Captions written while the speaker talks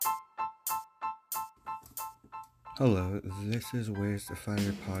Hello, this is Where's the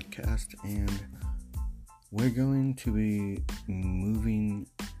Fire podcast, and we're going to be moving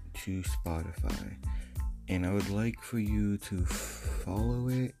to Spotify. And I would like for you to follow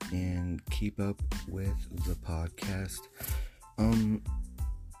it and keep up with the podcast. I'm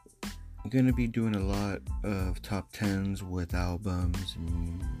going to be doing a lot of top 10s with albums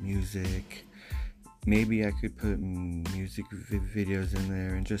and music. Maybe I could put music videos in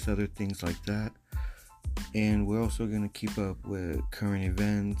there and just other things like that. And we're also going to keep up with current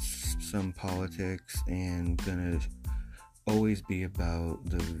events, some politics, and going to always be about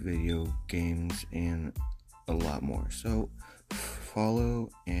the video games and a lot more. So follow,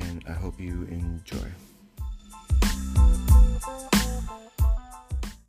 and I hope you enjoy.